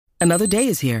Another day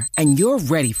is here, and you're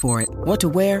ready for it. What to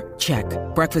wear? Check.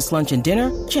 Breakfast, lunch, and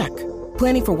dinner? Check.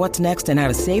 Planning for what's next and how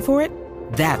to save for it?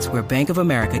 That's where Bank of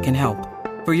America can help.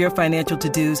 For your financial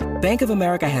to-dos, Bank of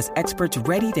America has experts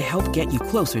ready to help get you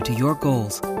closer to your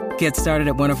goals. Get started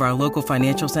at one of our local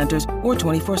financial centers or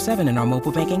 24/7 in our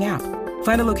mobile banking app.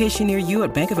 Find a location near you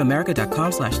at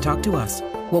bankofamerica.com/talktous.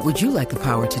 What would you like the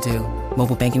power to do?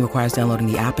 Mobile banking requires downloading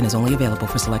the app and is only available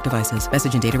for select devices.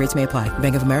 Message and data rates may apply.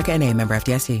 Bank of America N.A., member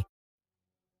FDIC.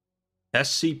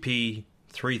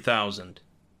 SCP-3000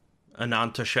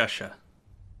 Anantashesha.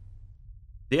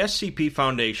 The SCP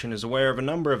Foundation is aware of a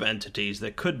number of entities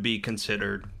that could be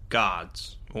considered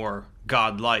gods, or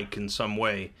godlike in some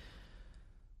way.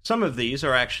 Some of these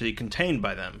are actually contained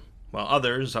by them, while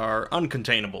others are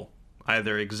uncontainable,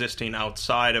 either existing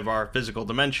outside of our physical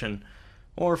dimension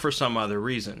or for some other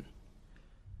reason.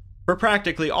 For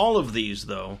practically all of these,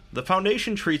 though, the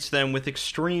Foundation treats them with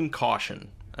extreme caution,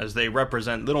 as they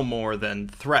represent little more than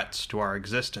threats to our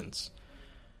existence.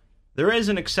 There is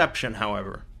an exception,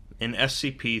 however, in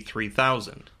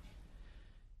SCP-3000.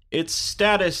 Its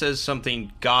status as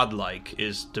something godlike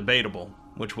is debatable,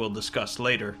 which we'll discuss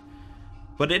later,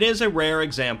 but it is a rare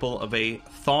example of a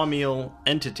thaumiel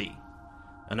entity,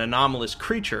 an anomalous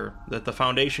creature that the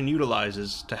Foundation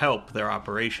utilizes to help their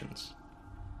operations.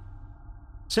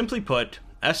 Simply put,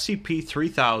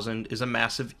 SCP-3000 is a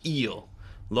massive eel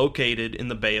located in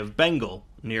the Bay of Bengal,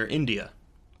 near India.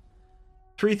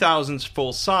 3000's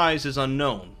full size is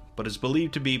unknown, but is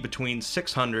believed to be between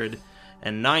 600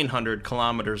 and 900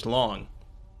 kilometers long,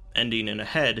 ending in a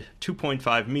head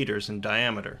 2.5 meters in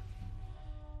diameter.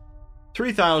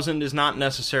 3000 is not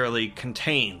necessarily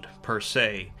contained, per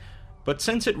se, but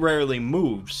since it rarely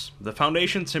moves, the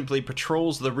Foundation simply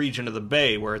patrols the region of the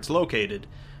bay where it's located,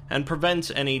 and prevents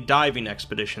any diving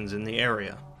expeditions in the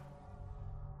area.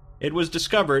 It was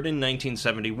discovered in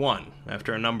 1971,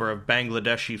 after a number of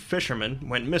Bangladeshi fishermen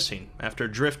went missing after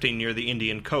drifting near the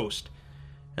Indian coast,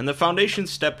 and the Foundation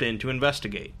stepped in to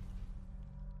investigate.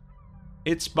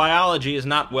 Its biology is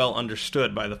not well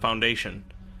understood by the Foundation,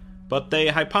 but they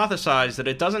hypothesize that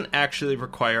it doesn't actually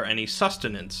require any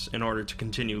sustenance in order to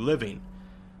continue living,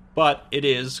 but it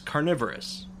is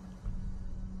carnivorous.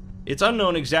 It's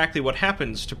unknown exactly what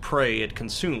happens to prey it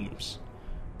consumes,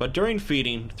 but during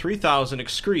feeding, 3000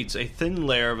 excretes a thin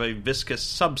layer of a viscous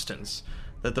substance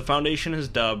that the Foundation has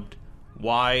dubbed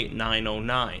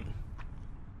Y909.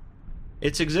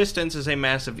 Its existence as a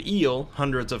massive eel,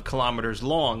 hundreds of kilometers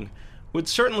long, would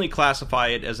certainly classify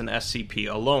it as an SCP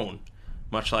alone,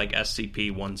 much like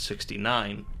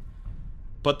SCP-169,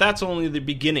 but that's only the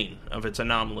beginning of its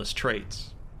anomalous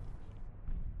traits.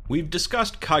 We've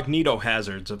discussed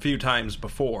cognitohazards a few times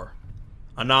before,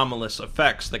 anomalous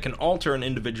effects that can alter an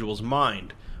individual's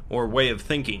mind or way of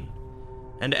thinking,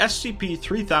 and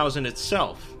SCP-3000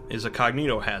 itself is a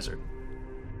cognitohazard.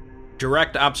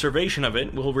 Direct observation of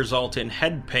it will result in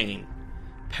head pain,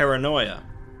 paranoia,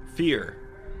 fear,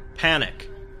 panic,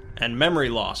 and memory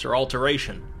loss or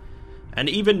alteration, and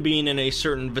even being in a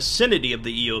certain vicinity of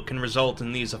the eel can result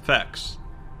in these effects.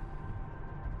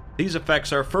 These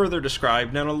effects are further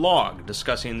described in a log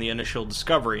discussing the initial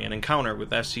discovery and encounter with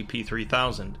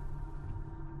SCP-3000.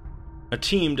 A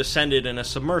team descended in a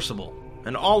submersible,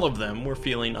 and all of them were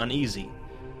feeling uneasy,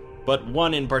 but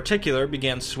one in particular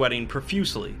began sweating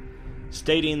profusely,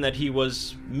 stating that he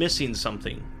was missing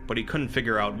something, but he couldn't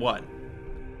figure out what.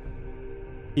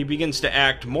 He begins to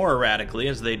act more erratically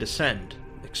as they descend,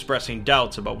 expressing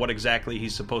doubts about what exactly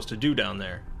he's supposed to do down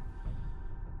there.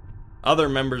 Other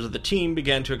members of the team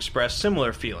began to express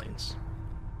similar feelings.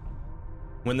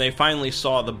 When they finally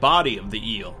saw the body of the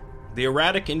eel, the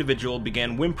erratic individual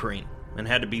began whimpering and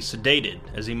had to be sedated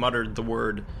as he muttered the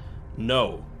word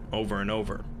 "no" over and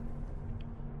over.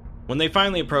 When they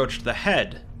finally approached the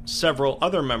head, several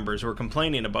other members were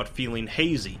complaining about feeling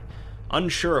hazy,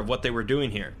 unsure of what they were doing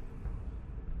here.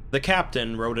 The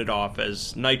captain wrote it off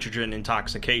as nitrogen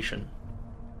intoxication.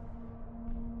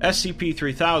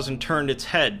 SCP-3000 turned its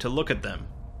head to look at them,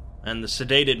 and the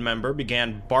sedated member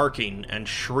began barking and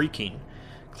shrieking,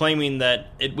 claiming that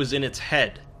it was in its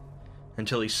head,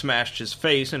 until he smashed his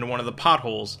face into one of the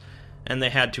potholes, and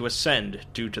they had to ascend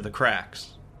due to the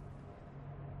cracks.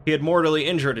 He had mortally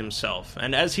injured himself,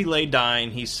 and as he lay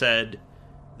dying, he said,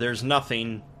 "There's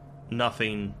nothing,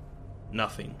 nothing,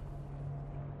 nothing."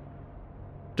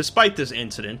 Despite this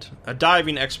incident, a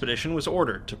diving expedition was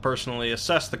ordered to personally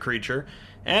assess the creature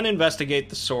and investigate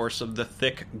the source of the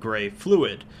thick gray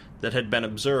fluid that had been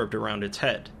observed around its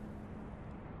head.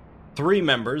 3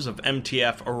 members of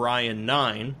MTF Orion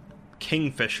 9,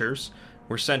 Kingfishers,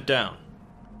 were sent down.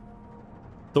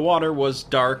 The water was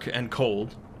dark and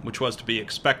cold, which was to be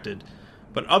expected,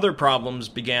 but other problems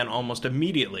began almost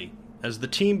immediately, as the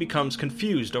team becomes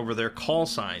confused over their call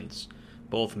signs,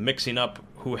 both mixing up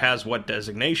who has what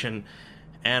designation,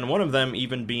 and one of them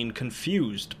even being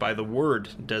confused by the word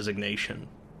designation.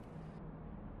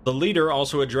 The leader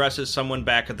also addresses someone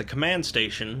back at the command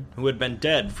station who had been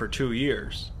dead for 2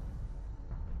 years.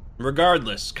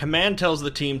 Regardless, command tells the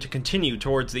team to continue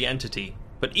towards the entity,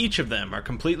 but each of them are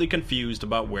completely confused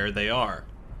about where they are.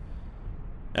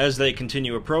 As they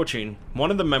continue approaching, one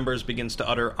of the members begins to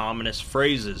utter ominous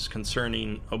phrases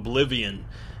concerning oblivion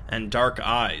and dark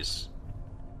eyes.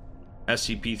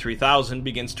 SCP-3000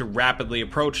 begins to rapidly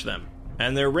approach them,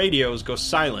 and their radios go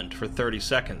silent for 30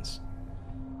 seconds.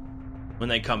 When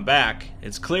they come back,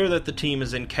 it's clear that the team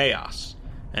is in chaos,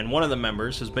 and one of the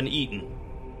members has been eaten.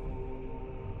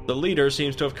 The leader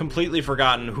seems to have completely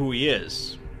forgotten who he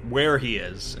is, where he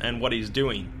is, and what he's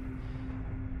doing.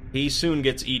 He soon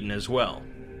gets eaten as well.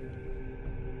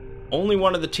 Only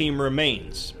one of the team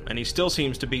remains, and he still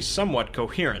seems to be somewhat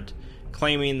coherent,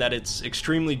 claiming that it's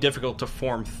extremely difficult to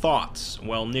form thoughts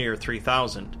while near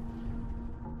 3000.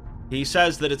 He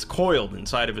says that it's coiled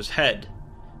inside of his head,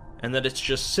 and that it's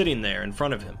just sitting there in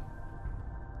front of him.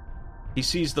 He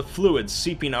sees the fluid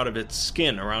seeping out of its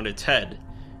skin around its head,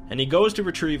 and he goes to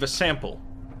retrieve a sample,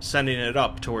 sending it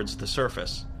up towards the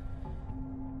surface.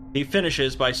 He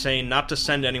finishes by saying not to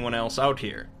send anyone else out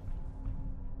here.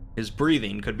 His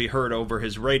breathing could be heard over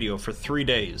his radio for 3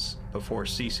 days before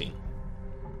ceasing.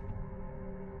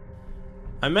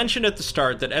 I mentioned at the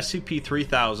start that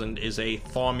SCP-3000 is a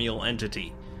thaumial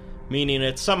entity, meaning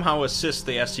it somehow assists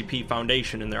the SCP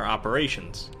Foundation in their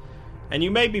operations, and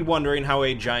you may be wondering how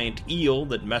a giant eel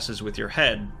that messes with your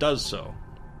head does so.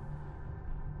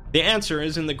 The answer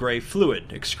is in the gray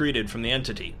fluid excreted from the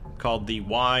entity, called the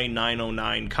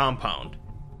Y909 compound.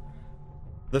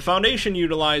 The Foundation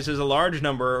utilizes a large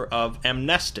number of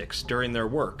amnestics during their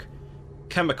work,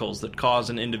 chemicals that cause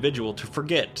an individual to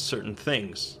forget certain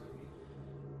things.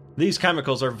 These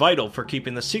chemicals are vital for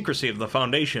keeping the secrecy of the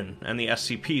Foundation and the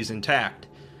SCPs intact,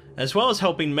 as well as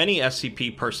helping many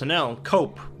SCP personnel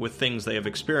cope with things they have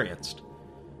experienced.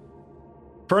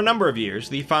 For a number of years,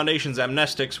 the Foundation's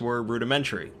amnestics were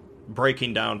rudimentary,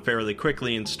 breaking down fairly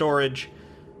quickly in storage,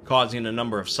 causing a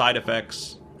number of side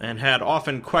effects, and had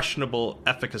often questionable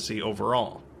efficacy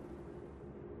overall.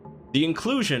 The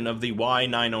inclusion of the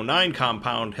Y909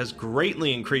 compound has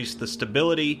greatly increased the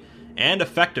stability and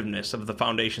effectiveness of the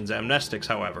Foundation's amnestics,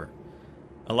 however,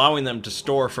 allowing them to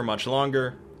store for much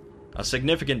longer, a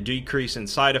significant decrease in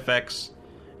side effects,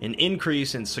 an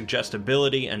increase in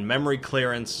suggestibility and memory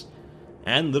clearance,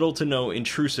 and little to no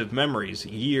intrusive memories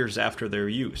years after their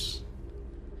use.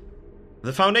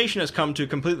 The Foundation has come to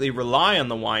completely rely on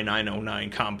the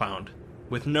Y909 compound,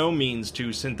 with no means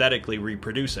to synthetically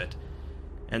reproduce it,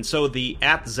 and so the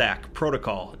ATZAC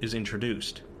protocol is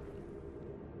introduced.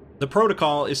 The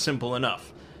protocol is simple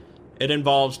enough. It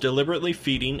involves deliberately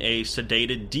feeding a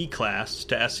sedated D-class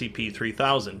to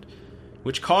SCP-3000,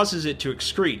 which causes it to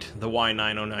excrete the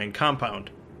Y909 compound.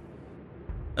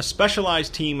 A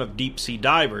specialized team of deep-sea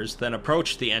divers then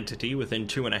approach the entity within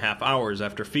 2.5 hours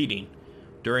after feeding,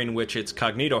 during which its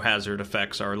cognitohazard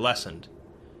effects are lessened.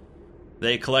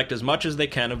 They collect as much as they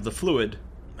can of the fluid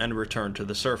and return to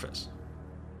the surface.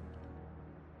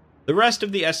 The rest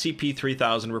of the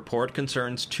SCP-3000 report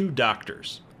concerns 2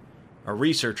 doctors, a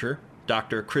researcher,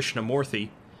 Dr. Krishnamurthy,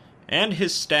 and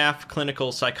his staff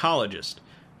clinical psychologist,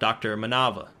 Dr.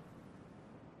 Manava.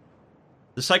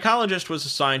 The psychologist was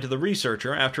assigned to the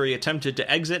researcher after he attempted to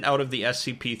exit out of the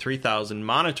SCP-3000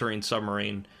 monitoring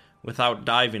submarine without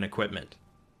diving equipment.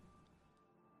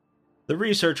 The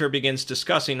researcher begins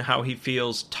discussing how he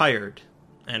feels tired,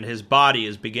 and his body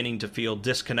is beginning to feel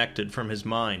disconnected from his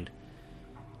mind.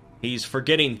 He's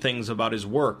forgetting things about his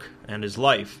work and his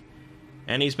life,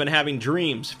 and he's been having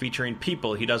dreams featuring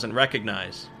people he doesn't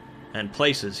recognize, and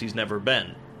places he's never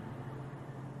been.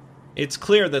 It's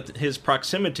clear that his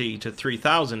proximity to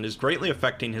 3000 is greatly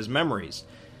affecting his memories,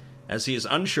 as he is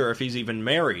unsure if he's even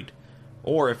married,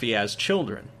 or if he has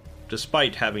children,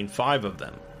 despite having 5 of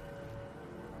them.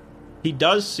 He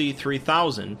does see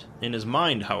 3000 in his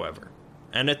mind, however,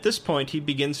 and at this point he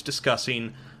begins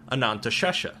discussing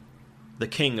Anantashesha, the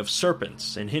king of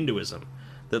serpents in Hinduism,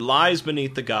 that lies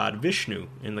beneath the god Vishnu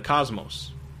in the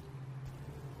cosmos.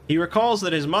 He recalls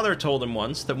that his mother told him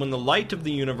once that when the light of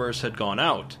the universe had gone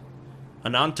out,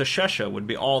 Anantashesha would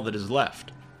be all that is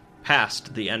left,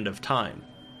 past the end of time.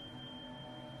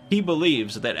 He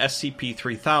believes that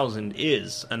SCP-3000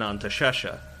 is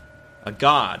Anantashesha, a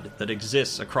god that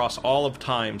exists across all of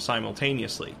time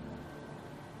simultaneously.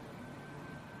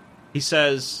 He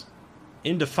says,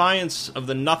 in defiance of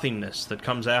the nothingness that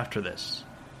comes after this,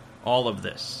 all of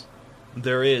this,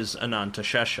 there is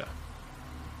Anantashesha.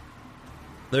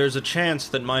 There is a chance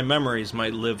that my memories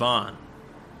might live on,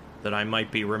 that I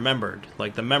might be remembered,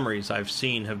 like the memories I've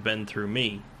seen have been through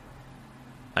me.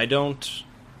 I don't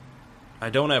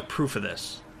have proof of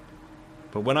this,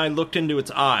 but when I looked into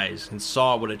its eyes and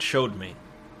saw what it showed me,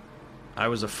 I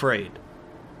was afraid.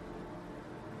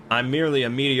 I'm merely a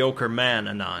mediocre man,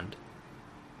 Anand.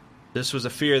 This was a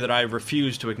fear that I have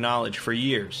refused to acknowledge for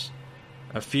years,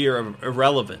 a fear of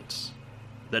irrelevance,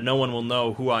 that no one will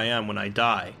know who I am when I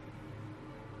die,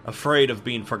 afraid of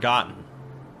being forgotten,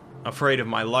 afraid of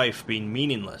my life being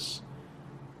meaningless,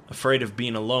 afraid of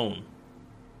being alone,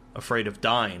 afraid of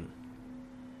dying.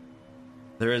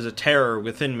 There is a terror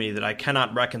within me that I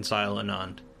cannot reconcile,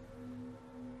 Anand.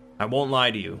 I won't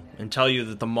lie to you and tell you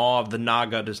that the maw of the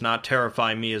Naga does not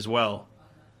terrify me as well,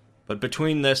 but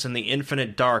between this and the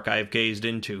infinite dark I have gazed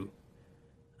into,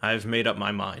 I have made up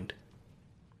my mind.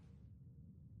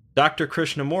 Dr.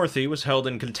 Krishnamurthy was held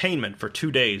in containment for 2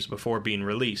 days before being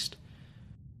released.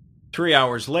 3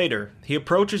 hours later, he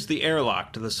approaches the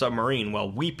airlock to the submarine while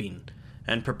weeping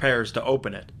and prepares to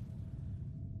open it.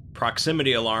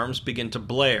 Proximity alarms begin to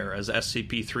blare as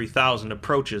SCP-3000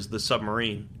 approaches the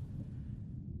submarine.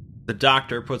 The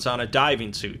doctor puts on a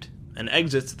diving suit and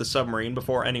exits the submarine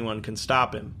before anyone can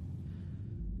stop him.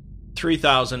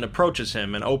 3000 approaches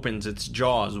him and opens its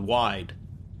jaws wide.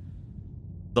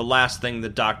 The last thing the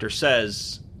doctor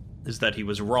says is that he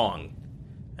was wrong,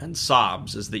 and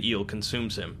sobs as the eel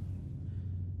consumes him.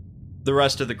 The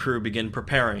rest of the crew begin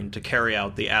preparing to carry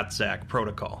out the ATSAC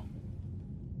protocol.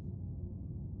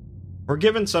 We're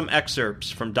given some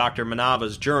excerpts from Dr.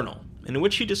 Manava's journal, in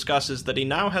which he discusses that he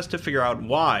now has to figure out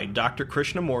why Dr.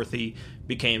 Krishnamurthy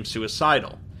became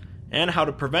suicidal, and how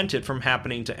to prevent it from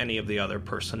happening to any of the other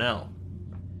personnel.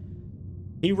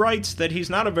 He writes that he's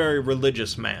not a very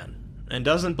religious man, and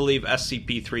doesn't believe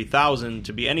SCP-3000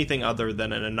 to be anything other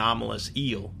than an anomalous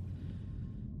eel.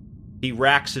 He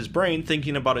racks his brain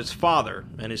thinking about his father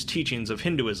and his teachings of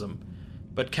Hinduism,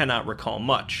 but cannot recall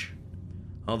much,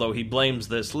 although he blames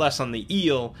this less on the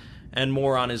eel and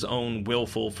more on his own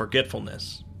willful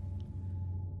forgetfulness.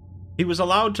 He was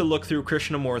allowed to look through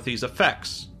Krishnamurthy's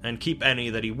effects and keep any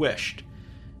that he wished,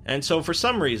 and so for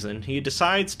some reason he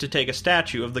decides to take a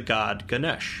statue of the god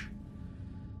Ganesh.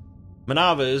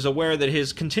 Manava is aware that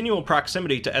his continual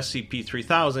proximity to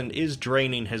SCP-3000 is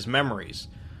draining his memories,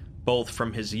 both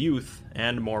from his youth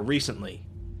and more recently.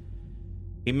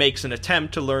 He makes an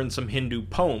attempt to learn some Hindu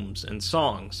poems and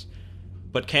songs,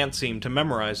 but can't seem to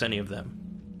memorize any of them.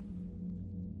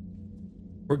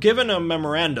 We're given a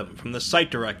memorandum from the site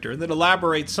director that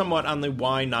elaborates somewhat on the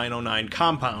Y-909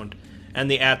 compound and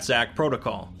the ATSAC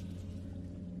protocol.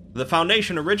 The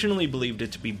Foundation originally believed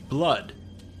it to be blood,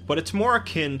 but it's more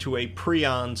akin to a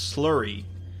prion slurry.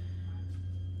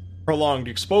 Prolonged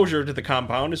exposure to the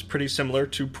compound is pretty similar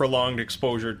to prolonged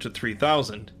exposure to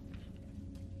 3000.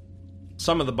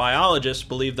 Some of the biologists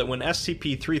believe that when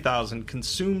SCP-3000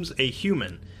 consumes a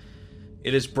human,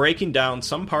 it is breaking down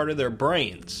some part of their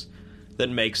brains that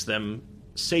makes them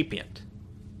sapient,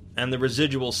 and the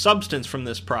residual substance from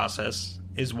this process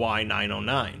is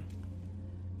Y-909.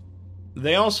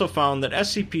 They also found that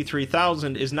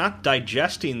SCP-3000 is not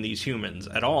digesting these humans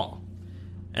at all,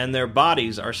 and their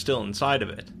bodies are still inside of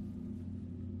it.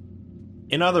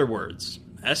 In other words,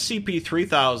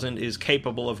 SCP-3000 is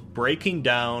capable of breaking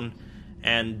down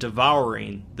and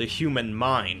devouring the human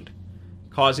mind,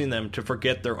 causing them to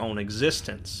forget their own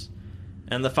existence,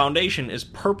 and the Foundation is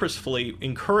purposefully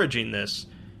encouraging this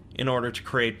in order to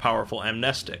create powerful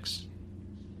amnestics.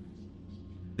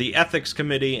 The Ethics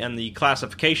Committee and the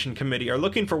Classification Committee are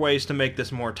looking for ways to make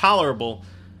this more tolerable,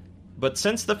 but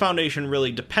since the Foundation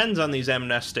really depends on these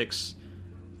amnestics,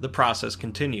 the process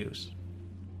continues.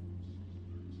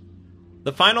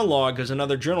 The final log is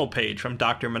another journal page from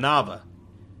Dr. Manava.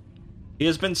 He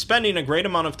has been spending a great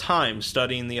amount of time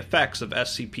studying the effects of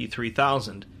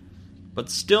SCP-3000, but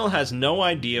still has no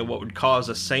idea what would cause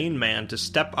a sane man to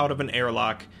step out of an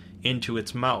airlock into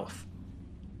its mouth.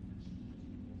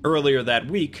 Earlier that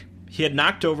week, he had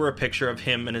knocked over a picture of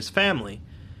him and his family,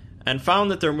 and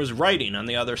found that there was writing on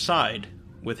the other side,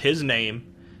 with his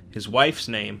name, his wife's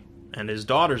name, and his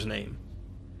daughter's name.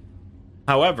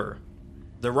 However,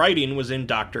 the writing was in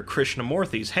Dr.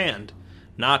 Krishnamurthy's hand,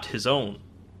 not his own.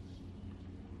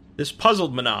 This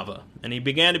puzzled Manava, and he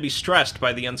began to be stressed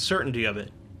by the uncertainty of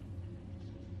it.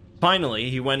 Finally,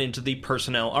 he went into the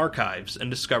personnel archives and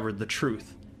discovered the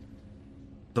truth.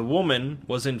 The woman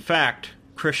was in fact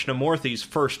Krishnamurthy's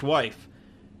first wife,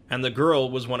 and the girl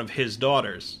was one of his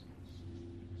daughters.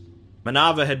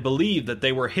 Manava had believed that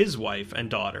they were his wife and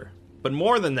daughter, but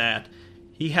more than that,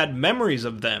 he had memories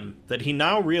of them that he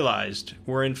now realized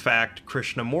were in fact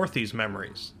Krishnamurti's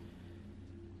memories.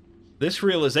 This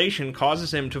realization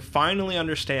causes him to finally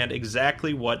understand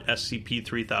exactly what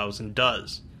SCP-3000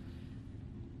 does.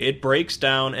 It breaks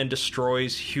down and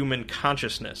destroys human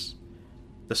consciousness,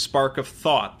 the spark of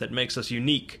thought that makes us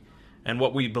unique and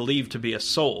what we believe to be a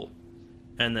soul,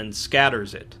 and then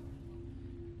scatters it.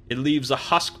 It leaves a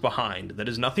husk behind that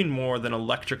is nothing more than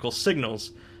electrical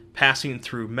signals passing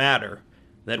through matter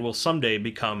that will someday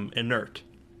become inert.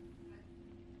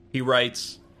 He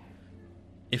writes,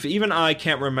 "If even I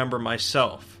can't remember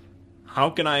myself, how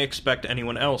can I expect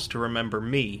anyone else to remember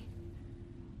me?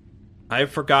 I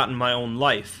have forgotten my own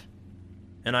life,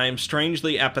 and I am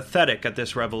strangely apathetic at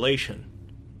this revelation.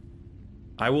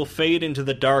 I will fade into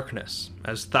the darkness,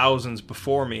 as thousands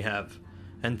before me have,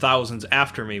 and thousands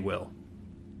after me will.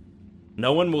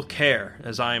 No one will care,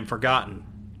 as I am forgotten.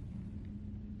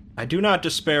 I do not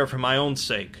despair for my own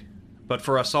sake, but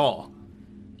for us all,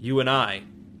 you and I.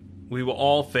 We will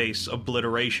all face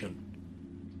obliteration.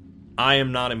 I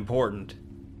am not important.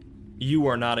 You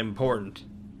are not important.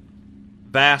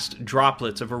 Vast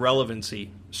droplets of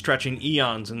irrelevancy, stretching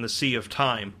eons in the sea of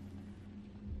time.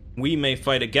 We may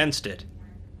fight against it,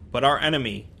 but our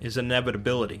enemy is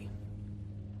inevitability.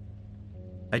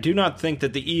 I do not think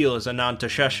that the eel is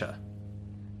Anantashesha.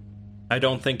 I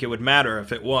don't think it would matter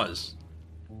if it was.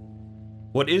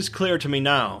 What is clear to me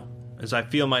now, as I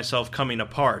feel myself coming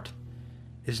apart,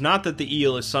 is not that the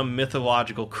eel is some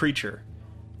mythological creature,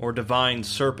 or divine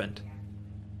serpent.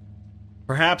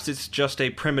 Perhaps it's just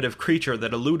a primitive creature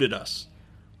that eluded us,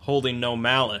 holding no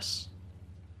malice.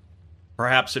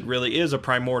 Perhaps it really is a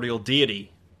primordial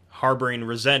deity, harboring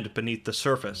resent beneath the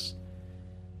surface.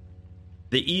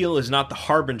 The eel is not the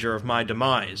harbinger of my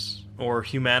demise, or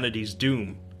humanity's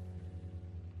doom.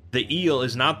 The eel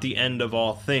is not the end of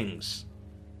all things.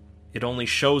 It only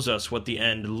shows us what the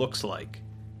end looks like.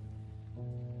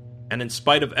 And in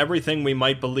spite of everything we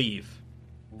might believe,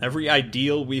 every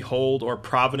ideal we hold or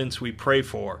providence we pray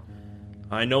for,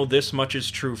 I know this much is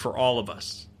true for all of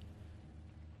us.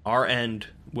 Our end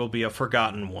will be a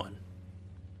forgotten one."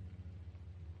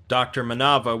 Dr.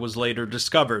 Manava was later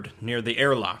discovered near the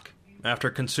airlock after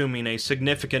consuming a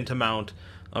significant amount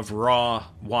of raw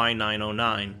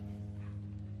Y909.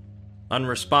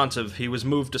 Unresponsive, he was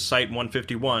moved to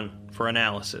Site-151 for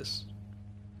analysis.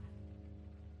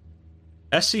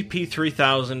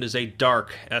 SCP-3000 is a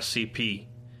dark SCP,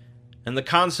 and the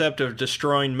concept of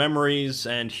destroying memories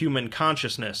and human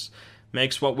consciousness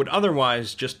makes what would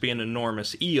otherwise just be an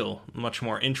enormous eel much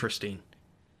more interesting.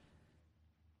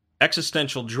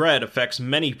 Existential dread affects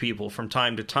many people from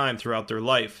time to time throughout their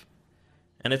life,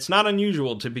 and it's not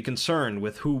unusual to be concerned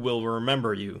with who will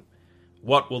remember you,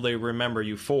 what will they remember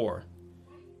you for,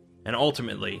 and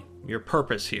ultimately, your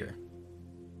purpose here.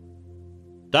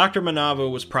 Dr.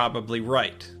 Manava was probably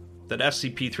right, that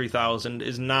SCP-3000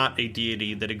 is not a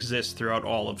deity that exists throughout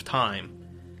all of time,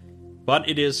 but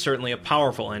it is certainly a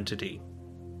powerful entity.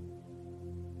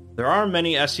 There are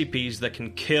many SCPs that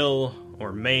can kill,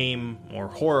 or maim, or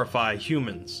horrify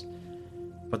humans,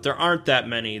 but there aren't that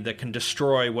many that can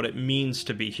destroy what it means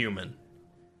to be human,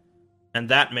 and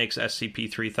that makes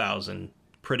SCP-3000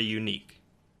 pretty unique.